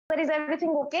Is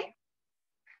everything okay?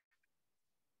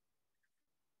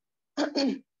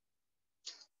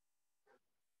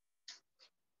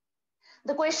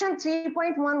 The question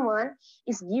 3.11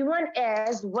 is given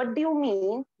as, what do you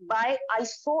mean by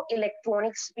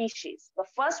isoelectronic species? The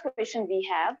first question we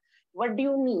have, what do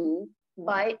you mean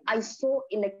by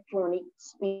isoelectronic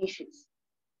species?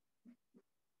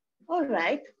 All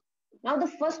right. Now, the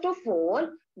first of all,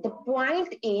 the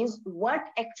point is what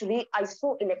actually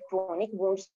isoelectronic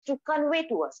wants to convey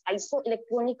to us.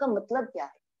 Isoelectronic का मतलब क्या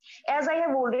है? As I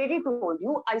have already told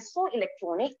you,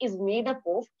 isoelectronic is made up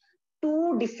of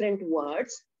two different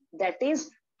words, that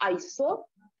is iso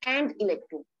and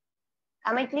electron.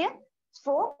 Am I clear?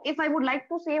 So if I would like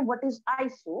to say what is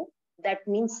iso, that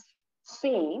means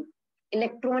same.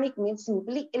 Electronic means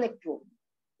simply electron.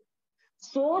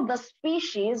 So the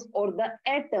species or the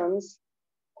atoms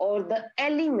or the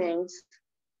elements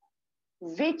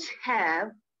which have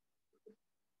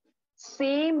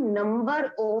same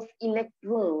number of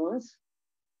electrons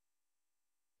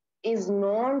is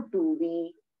known to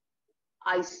be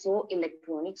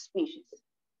isoelectronic species.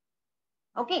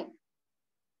 Okay.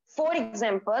 For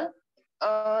example,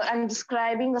 I'm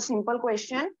describing a simple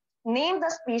question. Name the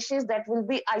species that will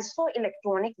be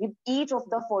isoelectronic with each of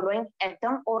the following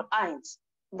atom or ions.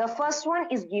 The first one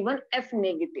is given F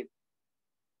negative.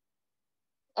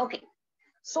 Okay.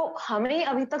 So हमें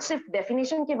अभी तक सिर्फ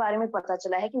definition के बारे में पता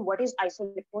चला है कि what is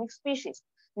isoelectronic species.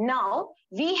 Now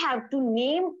we have to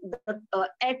name the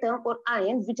atom or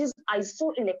ion which is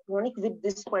isoelectronic with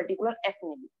this particular F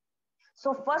negative.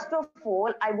 So first of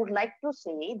all, I would like to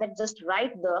say that just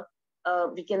write the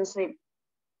we can say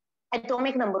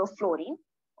atomic number of fluorine,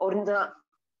 or in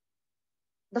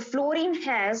the fluorine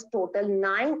has total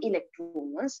 9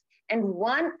 electrons and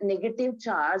one negative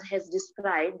charge has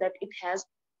described that it has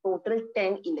total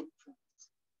 10 electrons.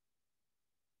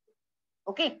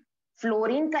 Okay,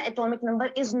 fluorine ka atomic number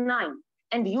is 9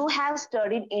 and you have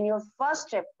studied in your first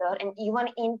chapter and even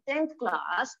in 10th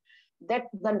class that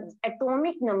the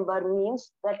atomic number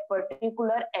means that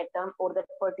particular atom or that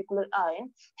particular ion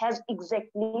has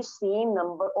exactly same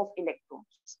number of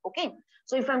electrons. Okay,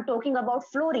 so if I'm talking about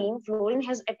fluorine, fluorine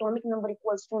has atomic number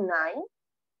equals to 9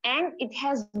 and it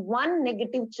has one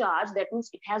negative charge, that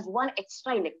means it has one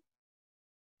extra electron,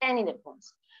 10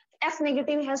 electrons. F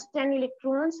negative has 10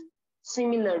 electrons.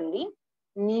 Similarly,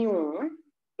 neon,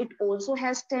 it also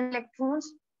has 10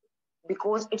 electrons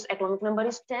because its atomic number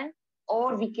is 10.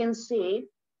 Or we can say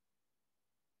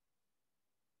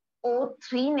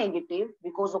O3 negative,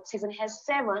 because oxygen has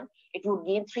 7, it would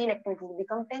gain 3 electrons, it would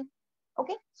become 10.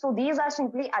 Okay, so these are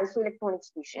simply isoelectronic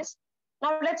species.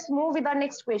 Now let's move with our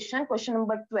next question, question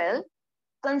number 12.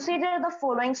 Consider the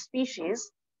following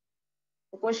species.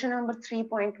 The question number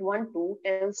 3.12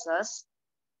 tells us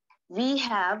we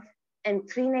have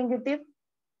N3 negative,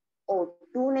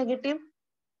 O2 negative,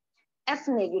 F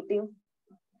negative,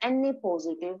 Na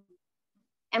positive,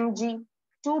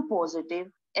 Mg2 positive,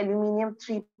 aluminium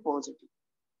 3 positive.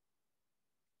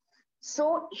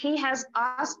 So he has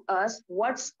asked us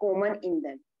what's common in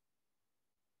them.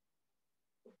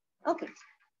 Okay,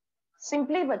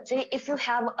 simply bache, if you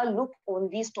have a look on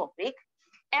this topic,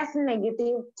 F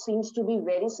negative seems to be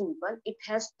very simple. It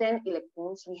has 10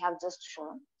 electrons, we have just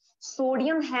shown.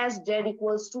 Sodium has Z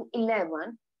equals to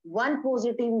 11. 1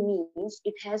 positive means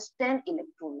it has 10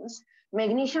 electrons.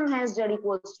 Magnesium has Z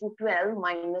equals to 12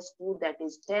 minus 2, that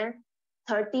is 10.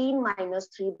 13 minus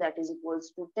 3, that is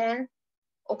equals to 10.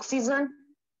 Oxygen,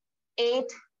 8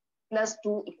 plus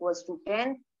 2 equals to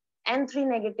 10. N3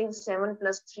 negative, 7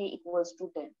 plus 3 equals to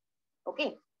 10.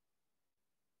 Okay.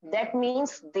 That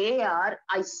means they are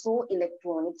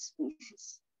isoelectronic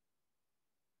species.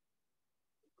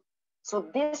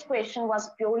 So this question was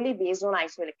purely based on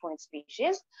isoelectronic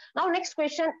species. Now next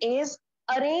question is,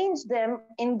 arrange them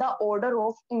in the order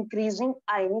of increasing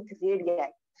ionic radii.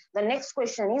 The next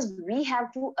question is, we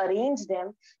have to arrange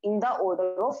them in the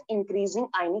order of increasing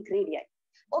ionic radii.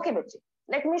 Okay, bache,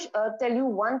 let me tell you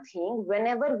one thing.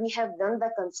 Whenever we have done the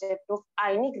concept of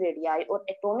ionic radii or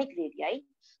atomic radii,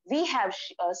 we have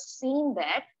seen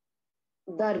that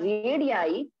the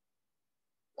radii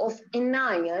of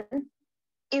anion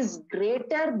is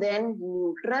greater than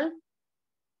neutral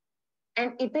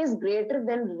and it is greater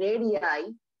than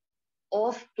radii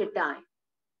of cation.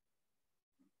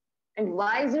 And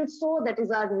why is it so? That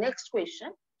is our next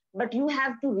question. But you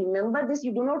have to remember this.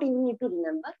 You do not even need to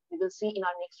remember. We will see in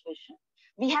our next question.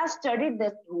 We have studied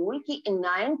that rule कि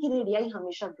anion की radii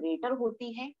हमेशा greater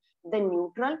होती है than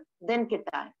neutral than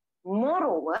cation.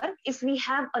 Moreover, if we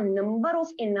have a number of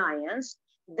anions,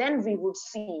 then we would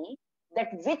see that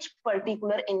which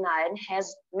particular anion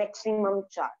has maximum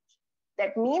charge.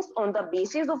 That means on the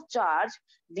basis of charge,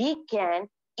 we can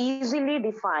easily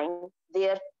define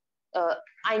their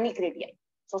ionic radii.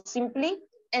 So simply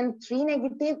N3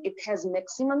 negative, it has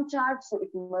maximum charge, so it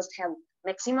must have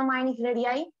maximum ionic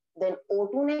radii, then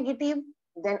O2 negative,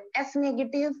 then F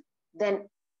negative, then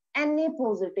Na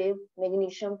positive,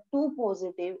 magnesium 2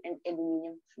 positive, and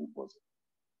aluminium 3 positive.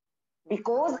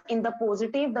 Because in the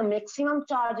positive, the maximum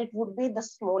charge, it would be the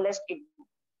smallest it would.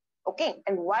 Okay,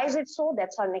 and why is it so?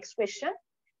 That's our next question.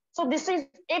 So this is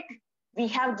it. We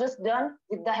have just done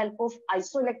with the help of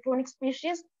isoelectronic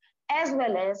species as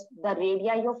well as the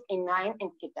radii of anion and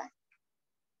cation.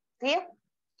 Clear?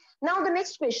 Now the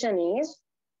next question is,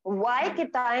 why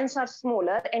cations are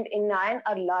smaller and anion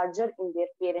are larger in their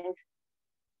parent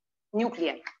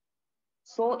nuclei?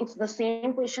 So it's the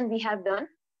same question we have done.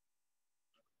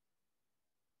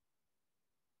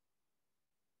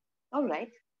 All right.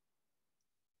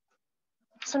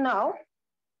 So now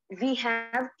we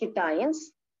have cations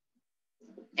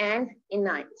and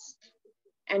anions,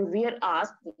 and we are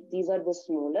asked that these are the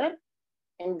smaller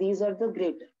and these are the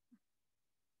greater.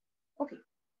 Okay,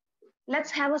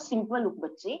 let's have a simple look,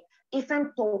 bache. If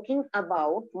I'm talking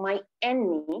about my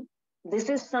Na, this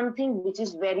is something which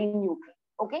is very neutral.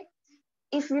 Okay,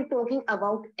 if we're talking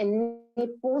about Na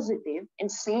positive and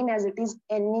same as it is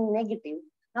Na negative,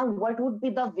 now what would be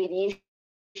the variation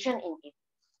in it?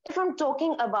 If I'm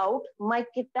talking about my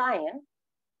cation,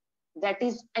 that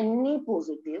is Na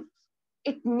positive,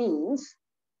 it means,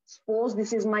 suppose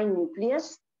this is my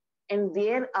nucleus and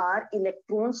there are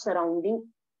electrons surrounding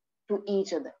to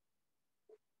each other.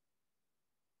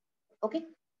 Okay.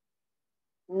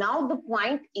 Now the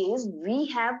point is, we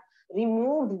have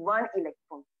removed one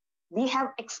electron. We have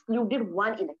excluded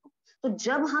one electron. तो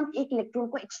जब हम एक electron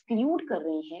को exclude कर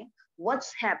रहे हैं,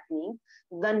 what's happening?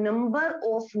 The number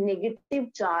of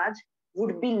negative charge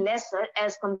would be lesser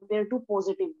as compared to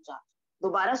positive charge.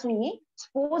 दोबारा सुनिए.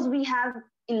 Suppose we have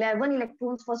 11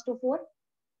 electrons first of all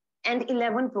and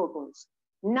 11 protons.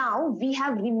 Now we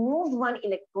have removed one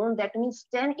electron, that means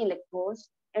 10 electrons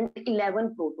and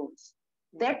 11 protons.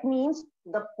 That means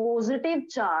the positive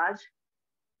charge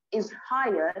is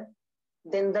higher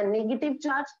than the negative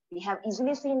charge. We have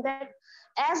easily seen that.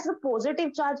 As the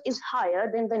positive charge is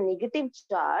higher than the negative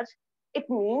charge, it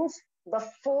means the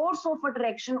force of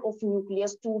attraction of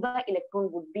nucleus to the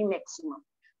electron would be maximum.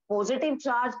 Positive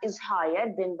charge is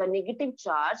higher than the negative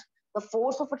charge. The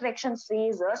force of attraction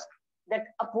says us that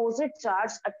opposite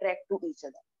charges attract to each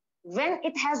other. When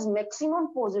it has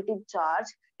maximum positive charge,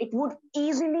 it would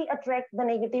easily attract the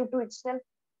negative to itself,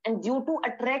 and due to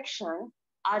attraction,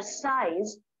 our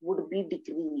size would be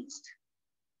decreased.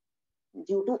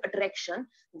 Due to attraction,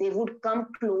 they would come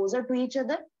closer to each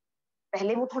other.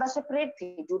 पहले वो थोड़ा separate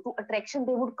थे. Due to attraction,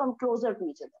 they would come closer to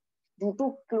each other. Due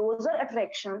to closer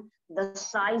attraction, the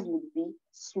size would be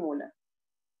smaller.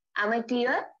 Am I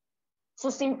clear? So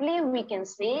simply we can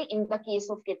say, in the case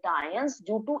of cations,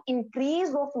 due to increase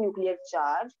of nuclear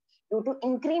charge, due to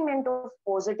increment of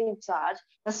positive charge,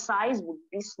 the size would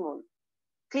be small.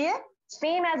 Clear?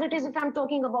 Same as it is if I'm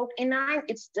talking about anion,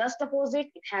 it's just opposite.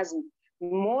 It has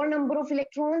more number of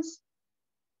electrons.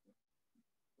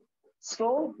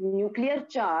 So nuclear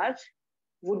charge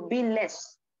would be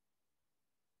less.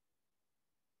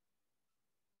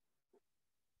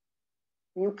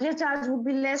 Nuclear charge would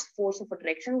be less, force of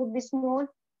attraction would be small.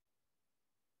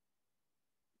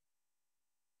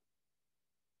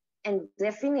 And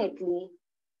definitely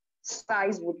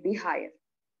size would be higher.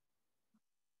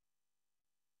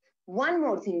 One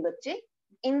more thing, bache.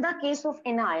 In the case of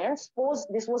anion, suppose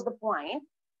this was the point.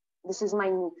 This is my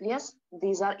nucleus.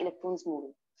 These are electrons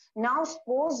moving. Now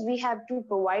suppose we have to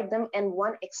provide them and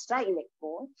one extra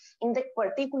electron. In that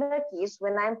particular case,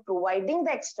 when I am providing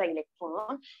the extra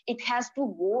electron, it has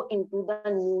to go into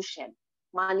the new shell.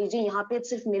 मान लीजिए यहाँ पे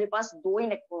सिर्फ मेरे पास 2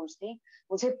 electrons थे,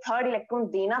 मुझे third electron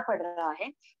देना पड़ रहा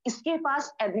है, इसके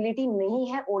पास एबिलिटी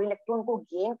नहीं है और इलेक्ट्रॉन को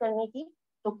गेन करने की,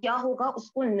 तो क्या होगा,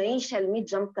 उसको नई शेल में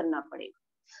जंप करना पड़ेगा.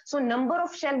 So number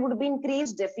of shell would be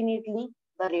increased, definitely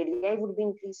the radii would be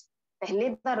increased.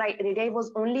 पहले the radii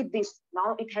was only this,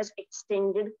 now it has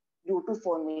extended due to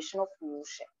formation of new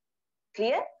shell.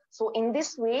 Clear? So in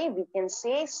this way we can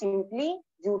say simply,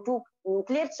 due to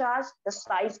nuclear charge, the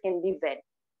size can be varied.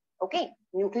 Okay,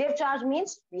 nuclear charge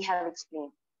means we have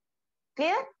explained.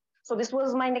 Clear? So this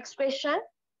was my next question.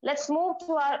 Let's move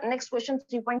to our next question,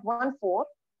 3.14.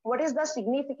 What is the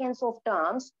significance of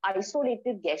terms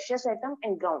isolated gaseous atom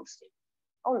and ground state?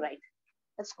 All right,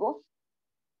 let's go.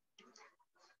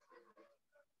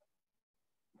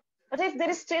 But if there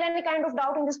is still any kind of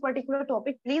doubt in this particular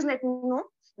topic, please let me know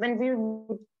when we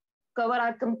cover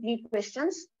our complete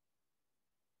questions.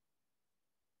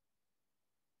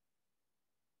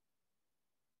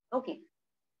 Okay.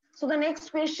 So the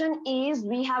next question is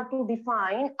we have to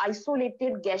define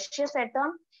isolated gaseous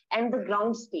atom and the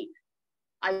ground state.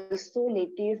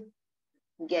 Isolated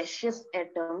gaseous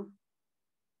atom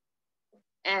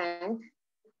and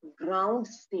ground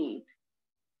state,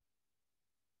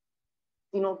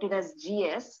 denoted as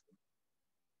GS,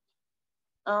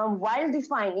 while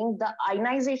defining the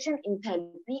ionization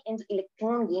enthalpy and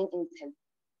electron gain enthalpy.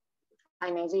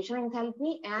 Ionization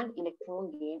enthalpy and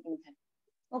electron gain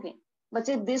enthalpy. Okay, but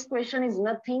say this question is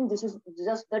nothing. This is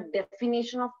just the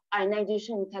definition of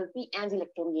ionization enthalpy and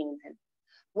electron gain enthalpy.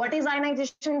 What is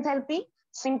ionization enthalpy?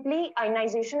 Simply,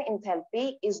 ionization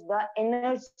enthalpy is the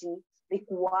energy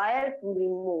required to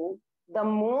remove the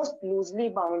most loosely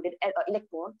bounded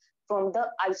electron from the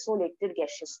isolated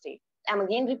gaseous state. I'm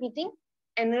again repeating,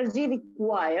 energy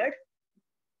required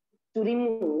to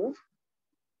remove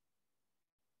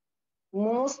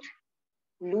most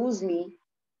loosely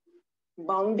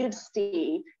bounded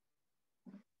state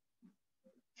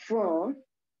from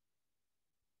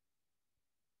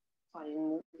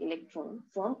electron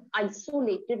from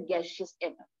isolated gaseous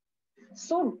atom.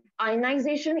 So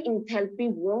ionization enthalpy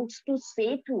wants to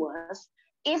say to us,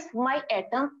 if my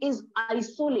atom is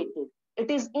isolated, it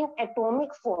is in atomic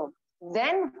form,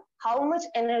 then how much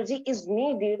energy is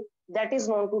needed, that is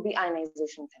known to be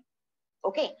ionization enthalpy.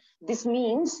 Okay, this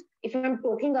means if I'm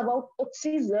talking about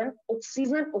oxygen,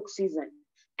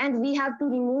 and we have to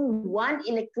remove one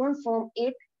electron from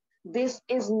it, this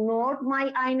is not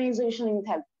my ionization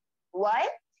enthalpy. Why?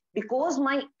 Because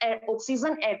my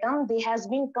oxygen atom, they has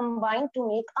been combined to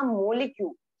make a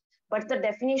molecule. But the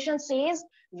definition says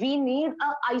we need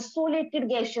a isolated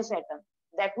gaseous atom.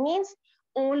 That means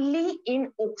only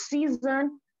in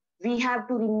oxygen we have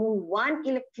to remove one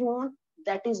electron,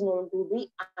 that is known to be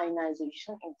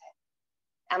ionization enthalpy.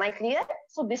 Am I clear?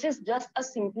 So this is just a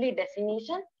simply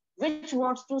definition which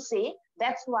wants to say,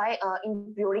 that's why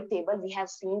in periodic table we have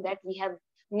seen that we have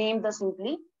named the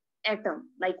simply atom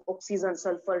like oxygen,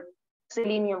 sulfur,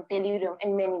 selenium, tellurium,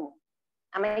 and many more.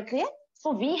 Am I clear?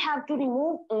 So we have to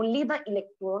remove only the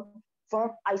electron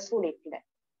from isolated atom.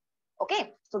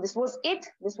 Okay, so this was it.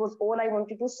 This was all I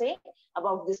wanted to say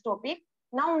about this topic.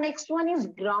 Now next one is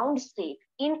ground state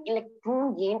in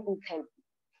electron gain enthalpy.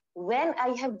 When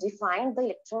I have defined the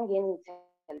electron gain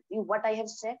enthalpy, what I have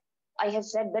said? I have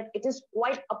said that it is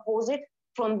quite opposite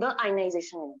from the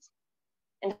ionization energy.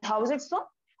 And how is it so?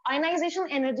 Ionization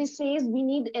energy says we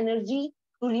need energy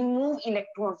to remove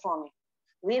electron from it.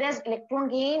 Whereas electron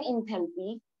gain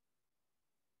enthalpy,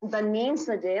 the name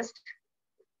suggests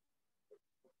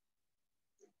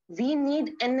we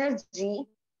need energy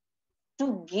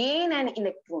to gain an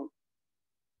electron.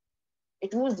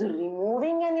 It was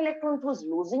removing an electron, it was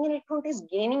losing an electron, it is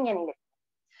gaining an electron.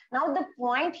 Now the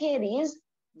point here is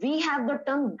we have the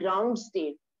term ground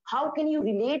state. How can you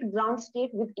relate ground state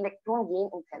with electron gain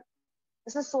enthalpy?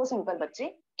 This is so simple,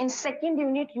 bache. In second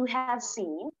unit, you have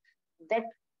seen that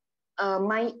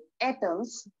my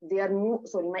atoms,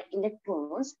 my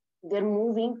electrons, they're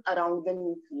moving around the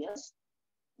nucleus.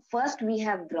 First, we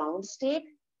have ground state,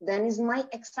 then is my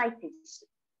excited state.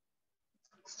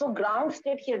 So ground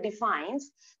state here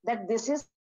defines that this is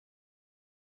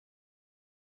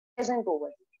present over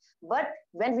here. But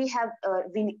when we have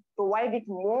we provide it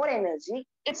more energy,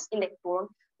 its electron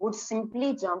would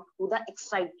simply jump to the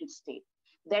excited state.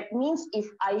 That means if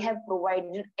I have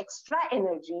provided extra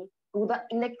energy to the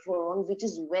electron, which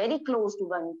is very close to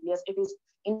the nucleus, it is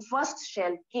in first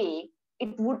shell K,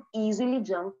 it would easily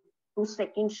jump to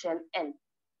second shell L.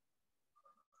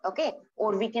 Okay,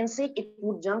 or we can say it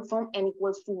would jump from n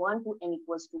equals to 1 to n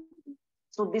equals to 2.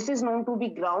 So this is known to be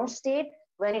ground state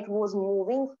when it was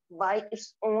moving by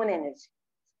its own energy.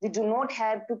 We do not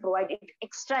have to provide it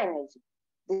extra energy.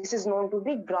 This is known to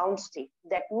be ground state.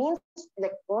 That means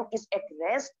electron is at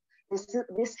rest.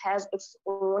 This has its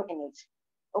own energy.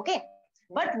 Okay,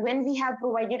 but when we have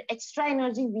provided extra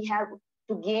energy, we have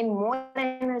to gain more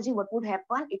energy. What would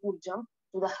happen? It would jump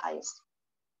to the highest.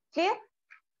 Clear?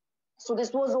 So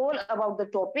this was all about the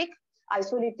topic,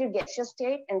 isolated gaseous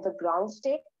state and the ground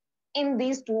state in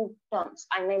these two terms,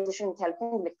 ionization enthalpy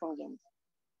and electron gain.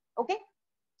 Okay,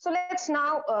 so let's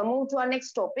now move to our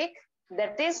next topic,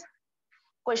 that is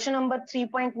question number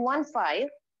 3.15.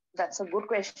 That's a good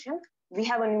question. We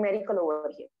have a numerical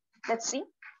over here. Let's see.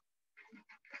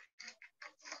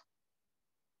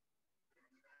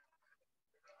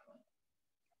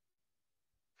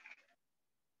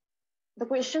 The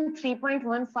question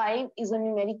 3.15 is a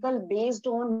numerical based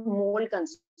on mole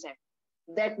concept.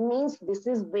 That means this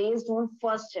is based on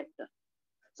first chapter.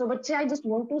 So, bache, I just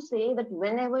want to say that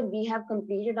whenever we have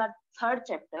completed our third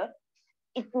chapter,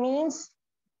 it means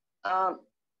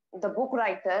the book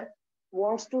writer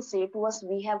wants to say to us,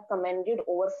 we have commented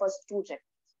over first two chapters.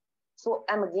 So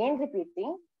I'm again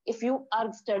repeating, if you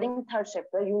are studying third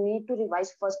chapter, you need to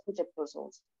revise first two chapters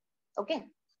also. Okay.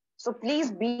 So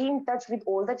please be in touch with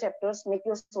all the chapters, make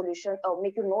your solution or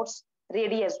make your notes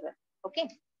ready as well. Okay.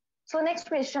 So next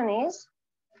question is,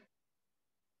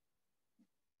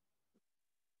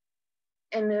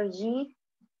 energy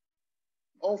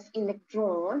of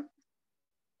electron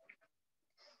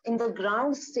in the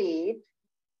ground state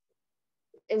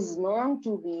is known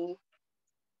to be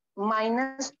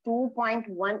minus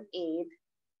 2.18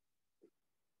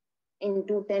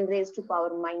 into 10 raised to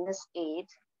power minus 8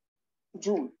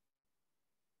 joule.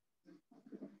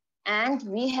 And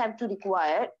we have to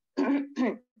require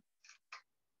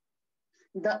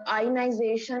the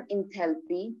ionization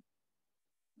enthalpy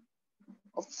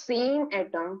of same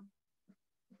atom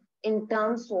in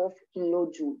terms of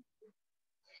kilojoule.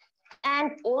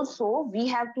 And also we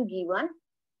have to give one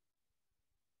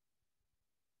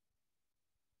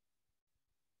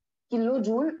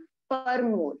kilojoule per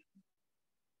mole.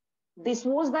 This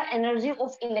was the energy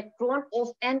of electron of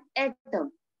an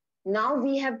atom. Now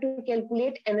we have to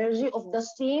calculate energy of the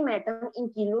same atom in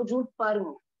kilojoule per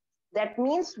mole. That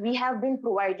means we have been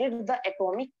provided the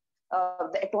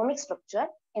atomic structure,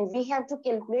 and we have to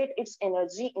calculate its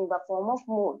energy in the form of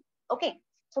mole. Okay.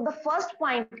 So the first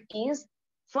point is,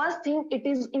 first thing, it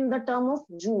is in the term of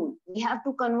joule. We have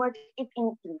to convert it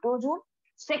in kilojoule.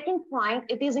 Second point,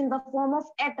 it is in the form of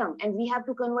atom, and we have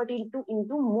to convert it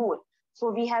into mole. So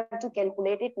we have to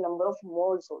calculate it number of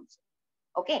moles also.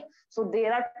 Okay. So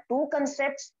there are two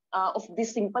concepts of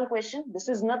this simple question. This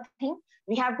is nothing.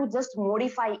 We have to just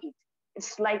modify it.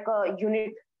 It's like a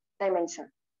unit dimension.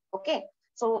 Okay.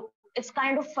 So it's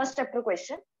kind of first chapter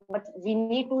question, but we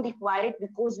need to require it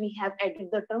because we have added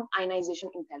the term ionization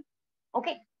enthalpy.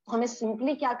 Okay. हमें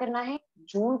simply क्या करना है,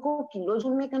 joule को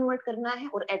kilojoule में convert करना है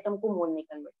और atom को मोल में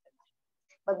कन्वर्ट करना है.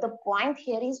 But the point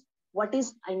here is, what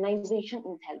is ionization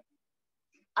enthalpy?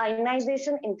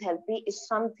 Ionization enthalpy is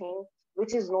something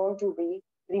which is known to be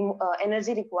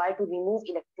energy required to remove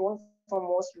electron from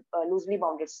most loosely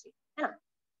bounded state. Yeah.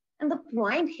 And the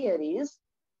point here is,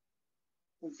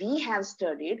 we have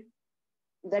studied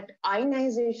that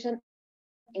ionization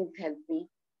enthalpy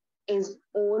is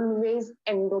always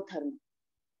endothermic.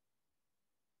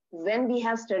 When we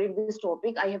have studied this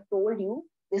topic, I have told you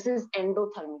this is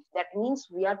endothermic. That means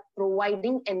we are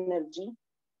providing energy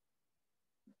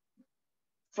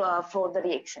for the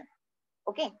reaction.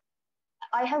 Okay.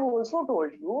 I have also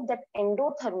told you that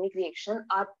endothermic reactions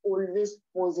are always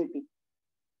positive.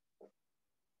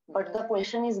 But the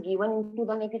question is given into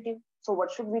the negative. So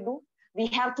what should we do? We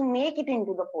have to make it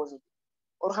into the positive.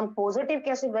 और हम positive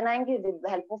कैसे बनाएंगे? With the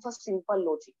help of a simple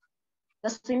logic. The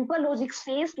simple logic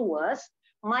says to us,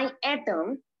 my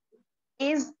atom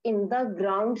is in the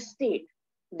ground state.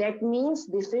 That means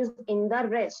this is in the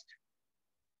rest.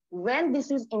 When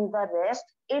this is in the rest,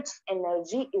 its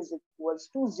energy is equals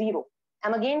to 0.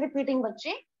 I'm again repeating,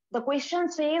 bache. The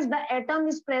question says the atom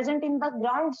is present in the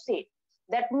ground state.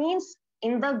 That means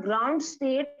in the ground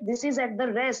state, this is at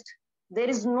the rest. There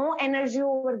is no energy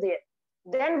over there.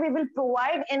 Then we will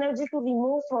provide energy to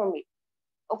remove from it.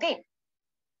 Okay.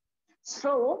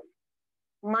 So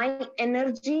my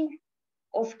energy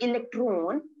of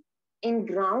electron in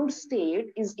ground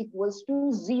state is equals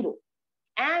to 0.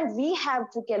 And we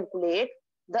have to calculate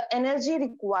the energy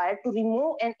required to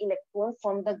remove an electron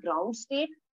from the ground state.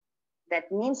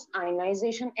 That means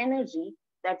ionization energy,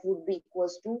 that would be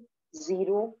equals to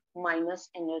 0 minus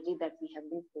energy that we have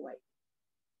been provided.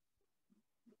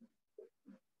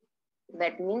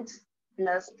 That means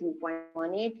plus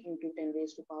 2.18 into 10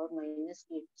 raised to power minus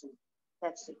 8 joule.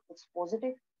 That's it. It's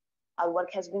positive. Our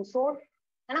work has been solved.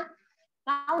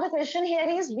 Now the question here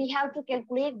is, we have to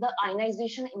calculate the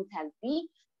ionization enthalpy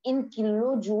in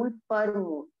kilojoule per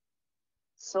mole.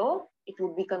 So it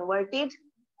would be converted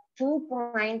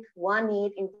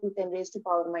 2.18 into 10 raised to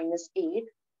power minus 8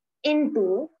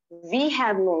 into, we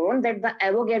have known that the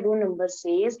Avogadro number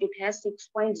says it has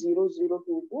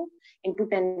 6.0022 into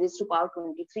 10 raised to power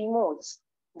 23 moles.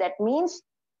 That means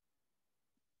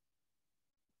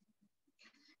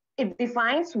it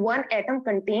defines one atom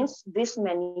contains this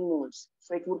many moles.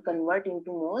 So it would convert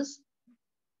into moles.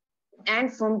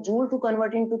 And from joule to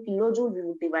convert into kilojoule, we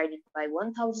would divide it by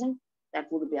 1000. That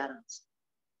would be our answer.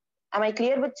 Am I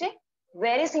clear, bache?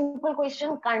 Very simple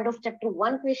question, kind of chapter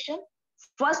 1 question.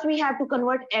 First, we have to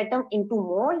convert atom into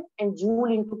mole and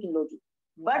joule into kilojoule.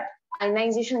 But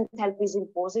ionization enthalpy is in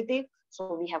positive,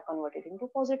 so we have converted into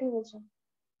positive also.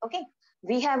 Okay.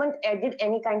 We haven't added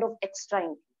any kind of extra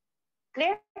in.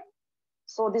 Clear?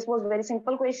 So this was very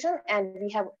simple question, and we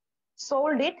have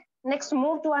Solved it. Next,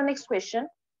 move to our next question.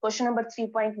 Question number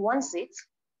 3.16.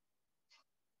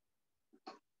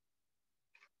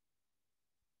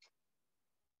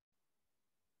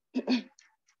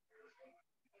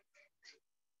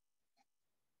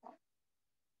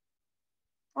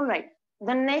 All right.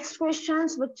 The next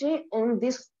questions बच्चे on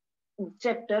this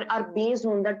chapter are based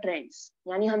on the trends.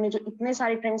 यानी हमने जो इतने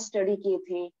सारे trends study किए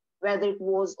थे, whether it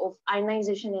was of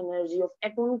ionization energy, of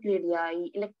atomic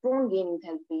radii, electron gain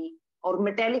enthalpy, और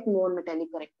metallic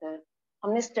non-metallic character,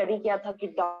 हमने स्टडी किया था कि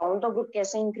डाउन द ग्रुप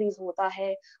कैसे इंक्रीज होता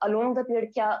है, अलोंग द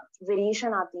पीरियड क्या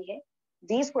वेरिएशन आती है.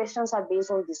 These questions are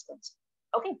based on this concept.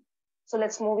 Okay, so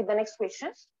let's move with the next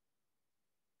question.